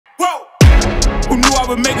Who knew I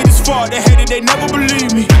would make it this far? They hated, they never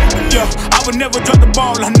believed me. Yeah, I would never drop the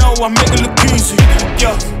ball. I know I make it look easy.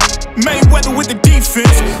 Yeah, Mayweather with the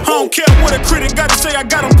defense. I don't care what a critic got to say. I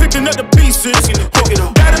got them picking up the pieces.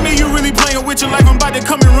 That to me, you really playing with your life. I'm about to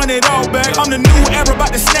come and run it all back. I'm the new era,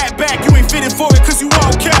 about to snap back. You ain't fitting for it, cause you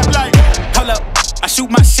all cap like. Hold up, I shoot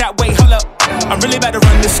my shot, wait, hold up. I'm really about to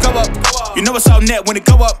run this, go up. You know it's all net when it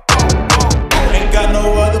go up. Ain't got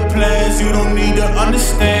no other plans, you don't need to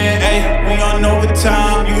understand, ayy. We on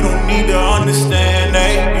overtime, you don't need to understand,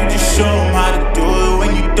 ayy. You just show them how to do it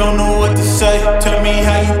when you don't know what to say. Tell me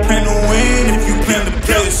how you plan to win if you plan to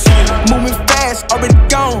play the same. Moving fast, already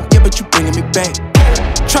gone, yeah, but you bringing me back.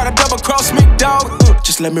 Try to double cross me, dog,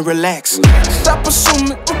 just let me relax. Stop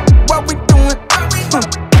assuming what we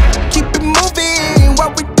doing.